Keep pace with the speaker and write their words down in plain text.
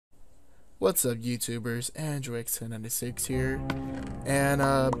What's up, YouTubers? AndroX1096 here, and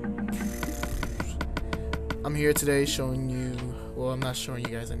I'm here today showing you. Well, I'm not showing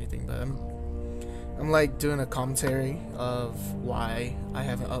you guys anything, but I'm like doing a commentary of why I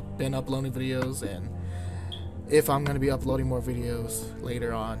haven't been uploading videos, and if I'm gonna be uploading more videos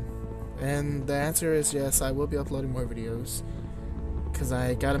later on. And the answer is yes, I will be uploading more videos, because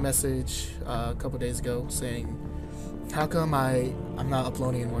I got a message a couple days ago saying, how come I'm not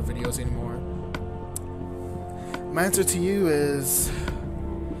uploading any more videos anymore? My answer to you is,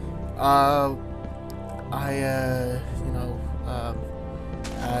 I'm in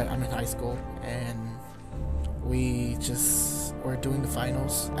high school, and we're doing the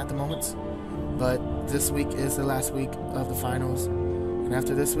finals at the moment. But this week is the last week of the finals, and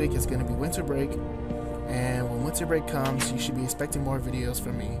after this week it's gonna be winter break. And when winter break comes, you should be expecting more videos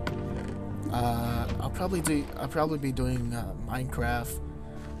from me. I'll probably be doing Minecraft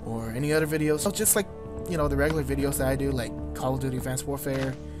or any other videos. So just like, you know, the regular videos that I do, like Call of Duty Advanced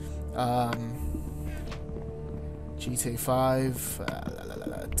Warfare, GTA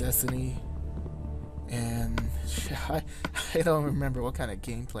 5, Destiny, and I don't remember what kind of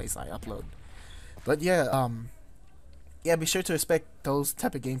gameplays I upload. But yeah, be sure to expect those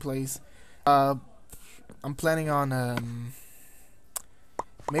type of gameplays. I'm planning on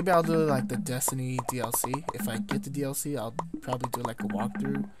maybe I'll do like the Destiny DLC. If I get the DLC, I'll probably do like a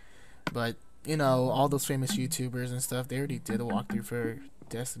walkthrough. But you know, all those famous YouTubers and stuff, they already did a walkthrough for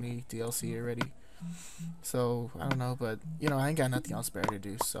Destiny DLC already. So I don't know, but you know, I ain't got nothing else better to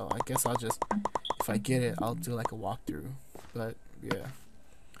do. So I guess I'll just, if I get it, I'll do like a walkthrough. But yeah.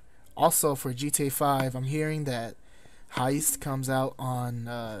 Also for GTA 5, I'm hearing that Heist comes out on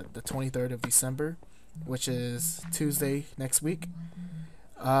the 23rd of December, which is Tuesday next week.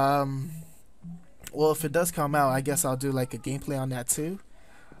 Well, if it does come out, I guess I'll do like a gameplay on that too,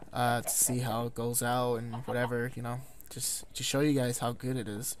 to see how it goes out and whatever, you know, just to show you guys how good it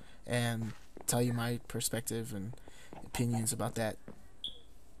is and tell you my perspective and opinions about that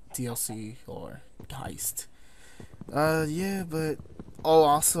DLC or Heist. Yeah, but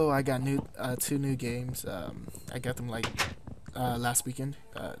also I got two new games. I got them like last weekend,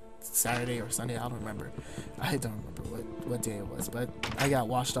 Saturday or Sunday, I don't remember. I don't remember what day it was, but I got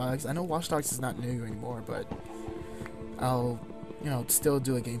Watch Dogs. I know Watch Dogs is not new anymore, but I'll, you know, still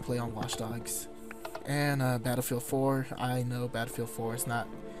do a gameplay on Watch Dogs. And Battlefield 4. I know Battlefield 4 is not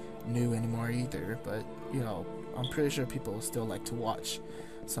new anymore either, but you know, I'm pretty sure people still like to watch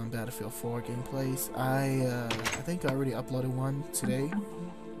some Battlefield 4 gameplays. I think I already uploaded one today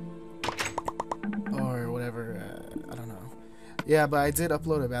or whatever. I don't know. Yeah, but I did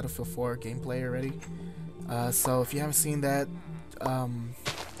upload a Battlefield 4 gameplay already. So if you haven't seen that,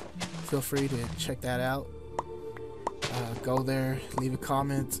 feel free to check that out. Go there, leave a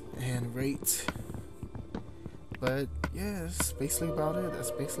comment, and rate. But yeah, that's basically about it.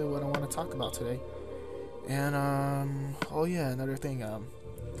 That's basically what I want to talk about today. And oh yeah, another thing. I'm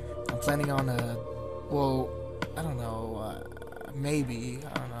planning on well, I don't know. Maybe,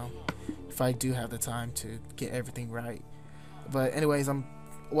 I don't know if I do have the time to get everything right. But anyways,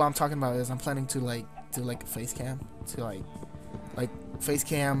 what I'm talking about is I'm planning to like do like a face cam to like face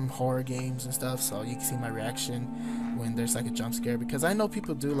cam horror games and stuff, so you can see my reaction when there's like a jump scare, because I know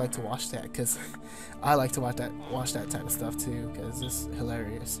people do like to watch that, because I like to watch that type of stuff too, because it's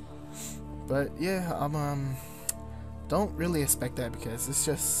hilarious. But yeah, don't really expect that, because it's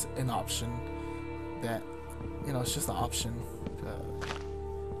just an option that, you know, it's just an option.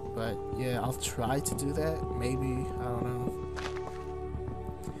 But yeah, I'll try to do that, maybe, I don't know.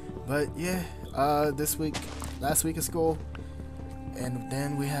 But yeah, last week of school, and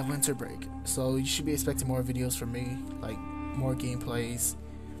then we have winter break, so you should be expecting more videos from me, like more gameplays.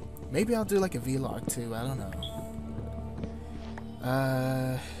 Maybe I'll do like a vlog too, I don't know.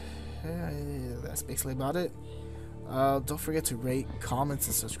 Yeah, that's basically about it. Don't forget to rate, comment,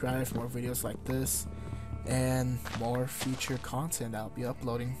 and subscribe for more videos like this and more future content I'll be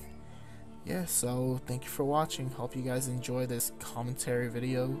uploading. Yeah, so thank you for watching. Hope you guys enjoy this commentary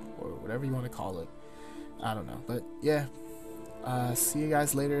video, or whatever you want to call it. I don't know, but yeah, see you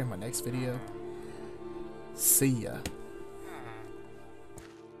guys later in my next video. See ya.